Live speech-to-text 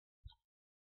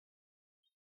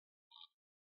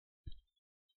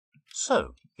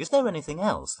So, is there anything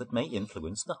else that may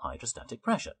influence the hydrostatic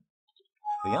pressure?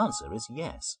 The answer is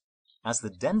yes. As the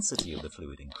density of the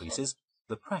fluid increases,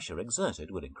 the pressure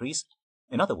exerted will increase.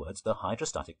 In other words, the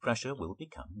hydrostatic pressure will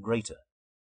become greater.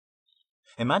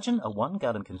 Imagine a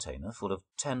 1-gallon container full of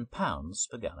 10 pounds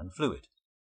per gallon fluid.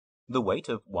 The weight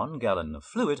of 1 gallon of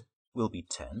fluid will be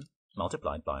 10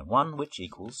 multiplied by 1, which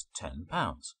equals 10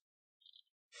 pounds.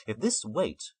 If this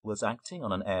weight was acting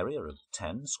on an area of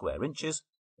 10 square inches,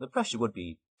 the pressure would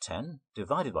be 10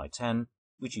 divided by 10,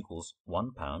 which equals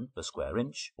 1 pound per square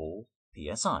inch, or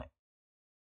psi.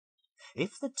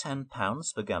 If the 10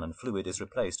 pounds per gallon fluid is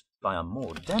replaced by a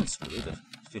more dense fluid of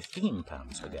 15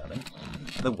 pounds per gallon,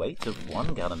 the weight of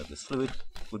 1 gallon of this fluid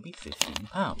would be 15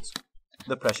 pounds.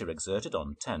 The pressure exerted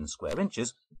on 10 square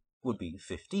inches would be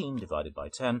 15 divided by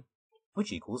 10,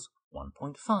 which equals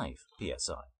 1.5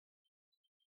 psi.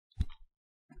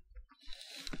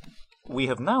 We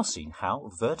have now seen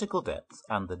how vertical depth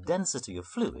and the density of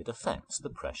fluid affects the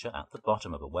pressure at the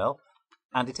bottom of a well,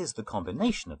 and it is the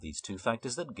combination of these two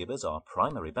factors that give us our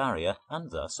primary barrier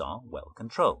and thus our well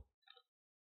control.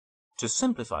 To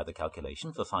simplify the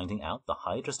calculation for finding out the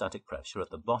hydrostatic pressure at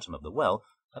the bottom of the well,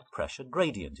 a pressure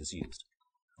gradient is used.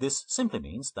 This simply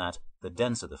means that the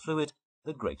denser the fluid,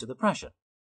 the greater the pressure,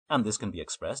 and this can be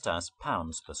expressed as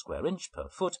pounds per square inch per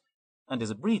foot and is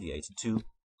abbreviated to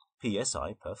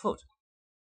psi per foot.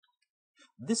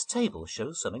 This table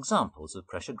shows some examples of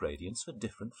pressure gradients for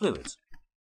different fluids.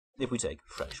 If we take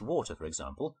fresh water, for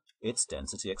example, its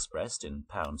density expressed in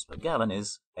pounds per gallon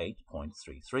is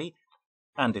 8.33,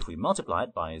 and if we multiply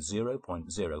it by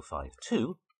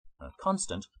 0.052, a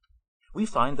constant, we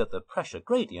find that the pressure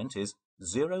gradient is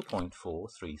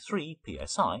 0.433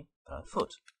 psi per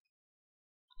foot.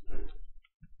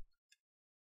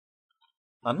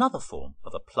 Another form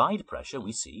of applied pressure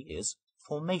we see is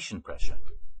formation pressure.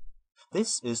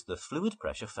 This is the fluid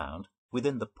pressure found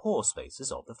within the pore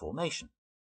spaces of the formation.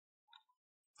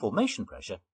 Formation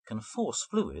pressure can force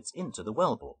fluids into the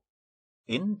wellbore.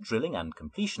 In drilling and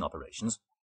completion operations,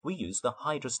 we use the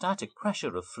hydrostatic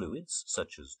pressure of fluids,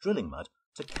 such as drilling mud,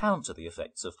 to counter the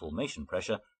effects of formation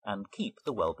pressure and keep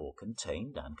the wellbore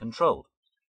contained and controlled.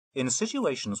 In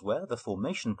situations where the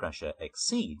formation pressure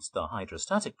exceeds the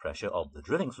hydrostatic pressure of the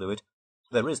drilling fluid,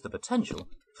 there is the potential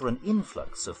for an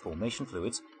influx of formation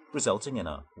fluids, resulting in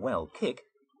a well kick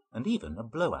and even a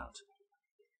blowout.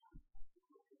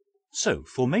 So,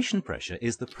 formation pressure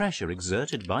is the pressure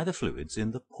exerted by the fluids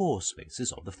in the pore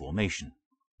spaces of the formation.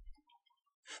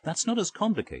 That's not as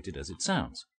complicated as it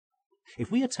sounds.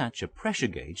 If we attach a pressure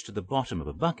gauge to the bottom of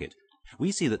a bucket,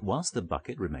 we see that whilst the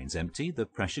bucket remains empty, the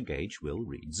pressure gauge will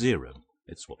read 0.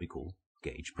 It's what we call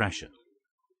gauge pressure.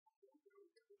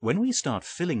 When we start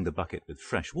filling the bucket with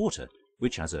fresh water,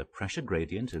 which has a pressure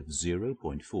gradient of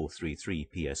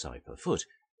 0.433 psi per foot,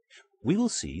 we will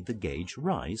see the gauge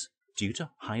rise due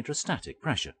to hydrostatic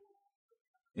pressure.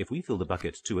 If we fill the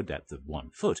bucket to a depth of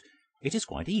 1 foot, it is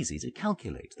quite easy to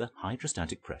calculate the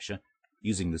hydrostatic pressure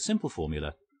using the simple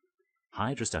formula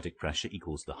hydrostatic pressure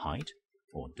equals the height,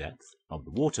 or depth, of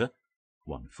the water,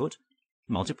 1 foot,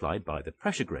 multiplied by the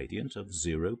pressure gradient of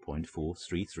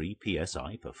 0.433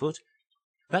 psi per foot.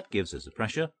 That gives us a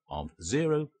pressure of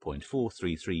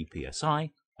 0.433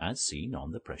 psi as seen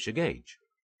on the pressure gauge.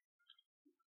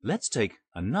 Let's take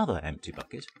another empty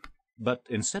bucket, but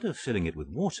instead of filling it with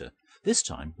water, this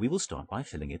time we will start by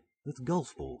filling it with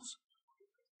golf balls.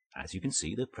 As you can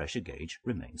see, the pressure gauge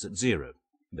remains at 0.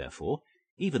 Therefore,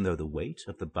 even though the weight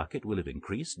of the bucket will have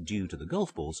increased due to the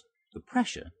golf balls, the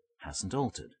pressure hasn't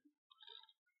altered.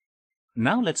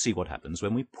 Now let's see what happens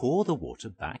when we pour the water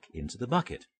back into the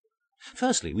bucket.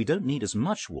 Firstly, we don't need as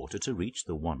much water to reach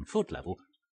the 1 foot level,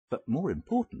 but more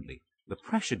importantly, the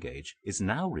pressure gauge is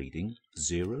now reading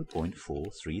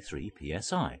 0.433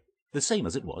 psi, the same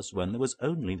as it was when there was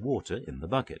only water in the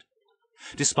bucket.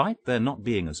 Despite there not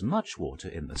being as much water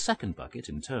in the second bucket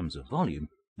in terms of volume,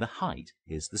 the height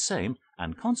is the same,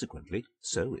 and consequently,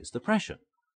 so is the pressure.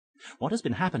 What has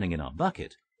been happening in our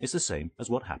bucket is the same as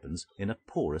what happens in a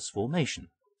porous formation,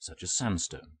 such as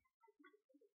sandstone.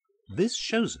 This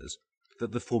shows us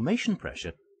that the formation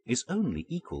pressure is only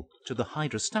equal to the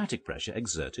hydrostatic pressure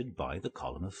exerted by the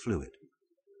column of fluid.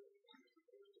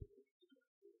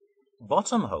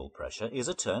 Bottom hole pressure is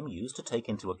a term used to take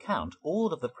into account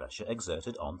all of the pressure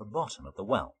exerted on the bottom of the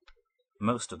well.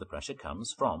 Most of the pressure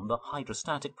comes from the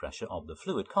hydrostatic pressure of the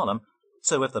fluid column,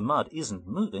 so if the mud isn't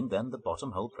moving, then the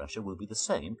bottom hole pressure will be the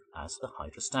same as the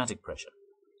hydrostatic pressure.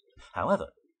 However,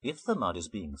 if the mud is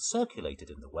being circulated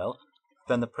in the well,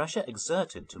 then the pressure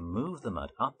exerted to move the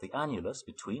mud up the annulus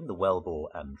between the wellbore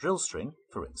and drill string,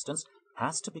 for instance,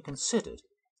 has to be considered,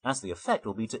 as the effect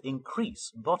will be to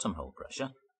increase bottom hole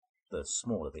pressure. The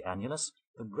smaller the annulus,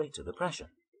 the greater the pressure.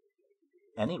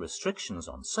 Any restrictions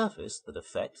on surface that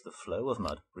affect the flow of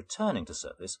mud returning to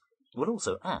surface will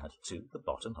also add to the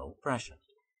bottom hole pressure.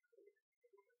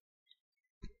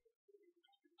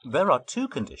 There are two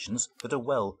conditions that a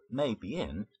well may be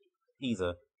in,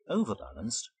 either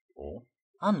overbalanced or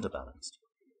underbalanced.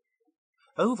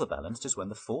 Overbalanced is when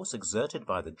the force exerted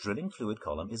by the drilling fluid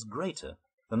column is greater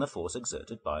than the force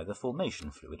exerted by the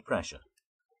formation fluid pressure.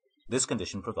 This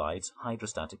condition provides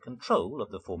hydrostatic control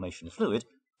of the formation fluid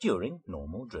during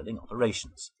normal drilling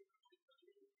operations.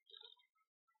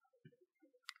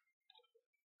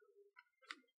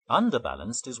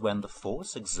 Underbalanced is when the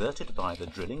force exerted by the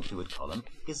drilling fluid column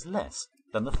is less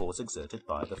than the force exerted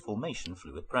by the formation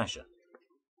fluid pressure.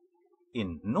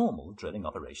 In normal drilling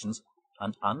operations,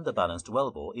 an underbalanced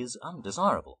wellbore is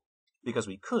undesirable because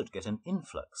we could get an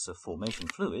influx of formation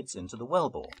fluids into the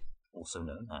wellbore, also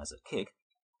known as a kick,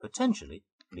 potentially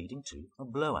leading to a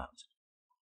blowout.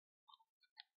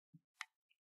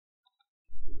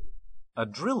 A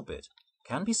drill bit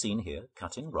can be seen here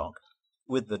cutting rock,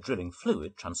 with the drilling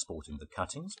fluid transporting the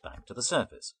cuttings back to the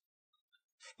surface.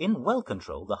 In well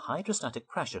control, the hydrostatic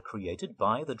pressure created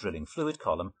by the drilling fluid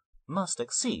column must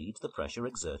exceed the pressure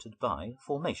exerted by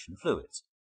formation fluids.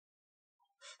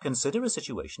 Consider a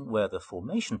situation where the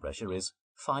formation pressure is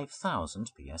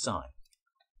 5,000 psi.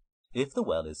 If the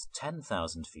well is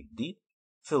 10,000 feet deep,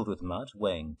 filled with mud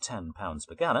weighing 10 pounds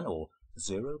per gallon, or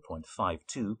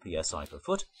 0.52 psi per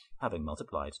foot, having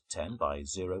multiplied 10 by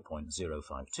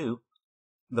 0.052,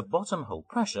 the bottom hole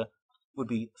pressure would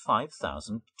be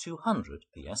 5,200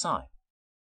 psi.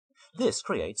 This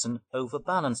creates an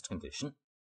overbalanced condition,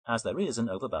 as there is an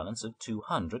overbalance of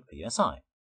 200 psi.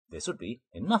 This would be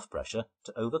enough pressure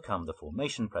to overcome the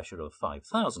formation pressure of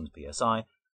 5,000 psi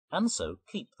and so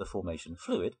keep the formation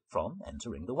fluid from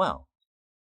entering the well.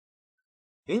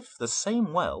 If the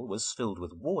same well was filled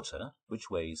with water, which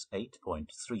weighs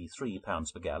 8.33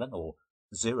 pounds per gallon, or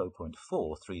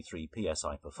 0.433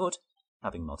 psi per foot,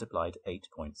 having multiplied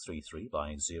 8.33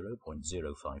 by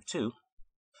 0.052,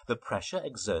 the pressure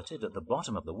exerted at the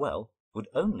bottom of the well would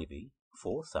only be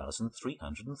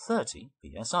 4,330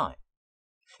 psi.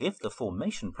 If the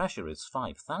formation pressure is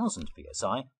 5,000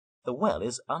 psi, the well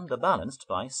is underbalanced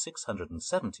by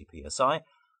 670 psi,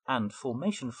 and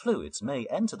formation fluids may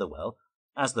enter the well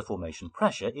as the formation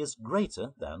pressure is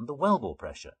greater than the wellbore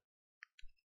pressure.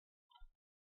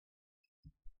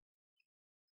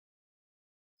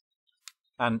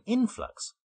 An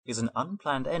influx is an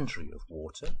unplanned entry of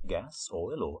water, gas,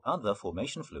 oil, or other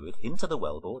formation fluid into the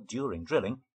wellbore during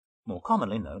drilling, more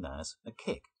commonly known as a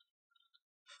kick.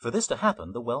 For this to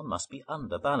happen, the well must be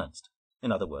underbalanced.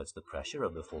 In other words, the pressure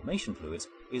of the formation fluids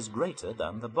is greater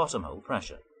than the bottom hole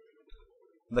pressure.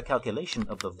 The calculation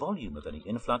of the volume of any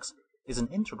influx is an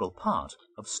integral part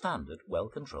of standard well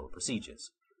control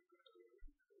procedures.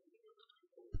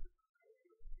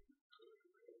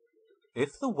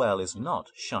 If the well is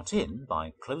not shut in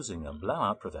by closing a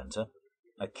blowout preventer,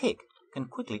 a kick can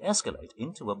quickly escalate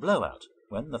into a blowout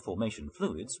when the formation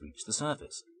fluids reach the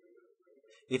surface.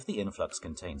 If the influx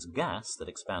contains gas that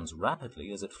expands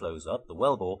rapidly as it flows up the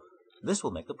wellbore, this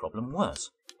will make the problem worse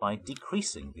by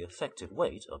decreasing the effective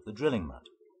weight of the drilling mud.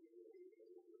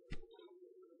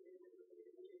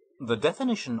 The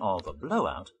definition of a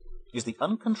blowout is the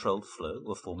uncontrolled flow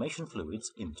of formation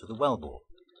fluids into the wellbore.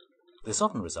 This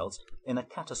often results in a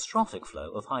catastrophic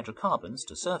flow of hydrocarbons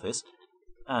to surface,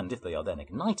 and if they are then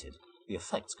ignited, the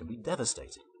effects can be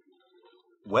devastating.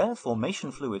 Where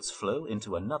formation fluids flow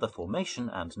into another formation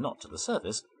and not to the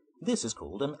surface, this is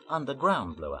called an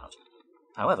underground blowout.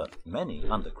 However, many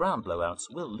underground blowouts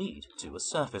will lead to a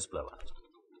surface blowout.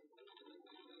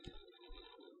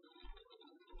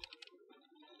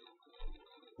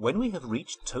 When we have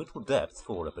reached total depth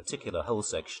for a particular hole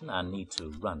section and need to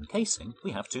run casing,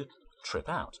 we have to trip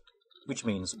out, which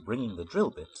means bringing the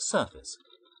drill bit to surface.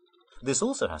 This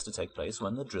also has to take place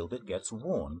when the drill bit gets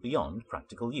worn beyond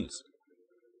practical use.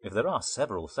 If there are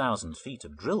several thousand feet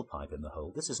of drill pipe in the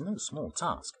hole, this is no small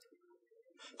task.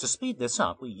 To speed this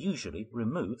up, we usually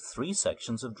remove 3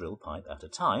 sections of drill pipe at a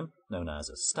time, known as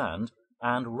a stand,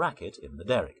 and rack it in the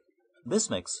derrick. This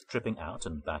makes tripping out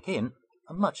and back in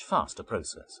a much faster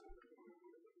process.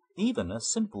 Even a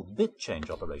simple bit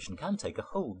change operation can take a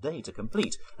whole day to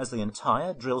complete, as the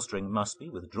entire drill string must be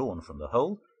withdrawn from the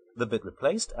hole, the bit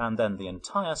replaced, and then the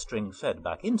entire string fed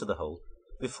back into the hole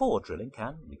before drilling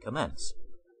can recommence.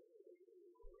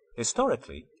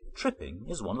 Historically, tripping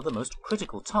is one of the most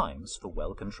critical times for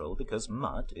well control because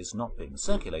mud is not being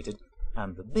circulated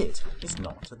and the bit is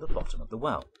not at the bottom of the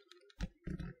well.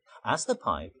 As the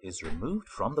pipe is removed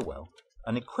from the well,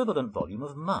 an equivalent volume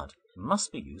of mud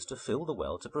must be used to fill the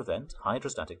well to prevent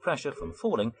hydrostatic pressure from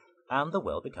falling and the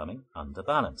well becoming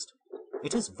underbalanced.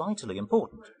 It is vitally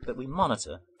important that we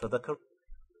monitor for the